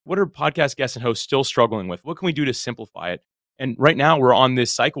what are podcast guests and hosts still struggling with? What can we do to simplify it? And right now we're on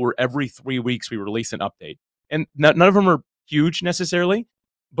this cycle where every 3 weeks we release an update. And none of them are huge necessarily,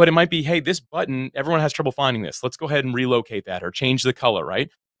 but it might be, hey, this button, everyone has trouble finding this. Let's go ahead and relocate that or change the color, right?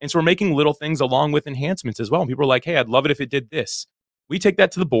 And so we're making little things along with enhancements as well. And people are like, hey, I'd love it if it did this. We take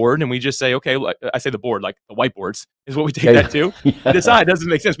that to the board and we just say, okay, I say the board, like the whiteboards is what we take that to. And decide, doesn't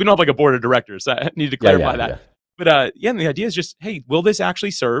make sense. We don't have like a board of directors. So I need to clarify that. But yeah, the idea is just, hey, will this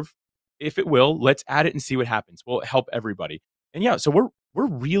actually serve? If it will, let's add it and see what happens. Will it help everybody? And yeah, so we're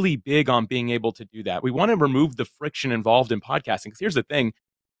really big on being able to do that. We want to remove the friction involved in podcasting. Because here's the thing,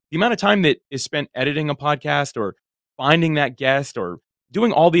 the amount of time that is spent editing a podcast or finding that guest or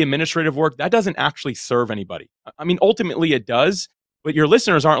doing all the administrative work, that doesn't actually serve anybody. I mean, ultimately it does, but your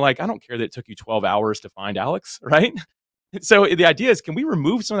listeners aren't like, I don't care that it took you 12 hours to find Alex, right? So the idea is, can we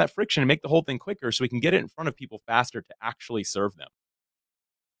remove some of that friction and make the whole thing quicker so we can get it in front of people faster to actually serve them?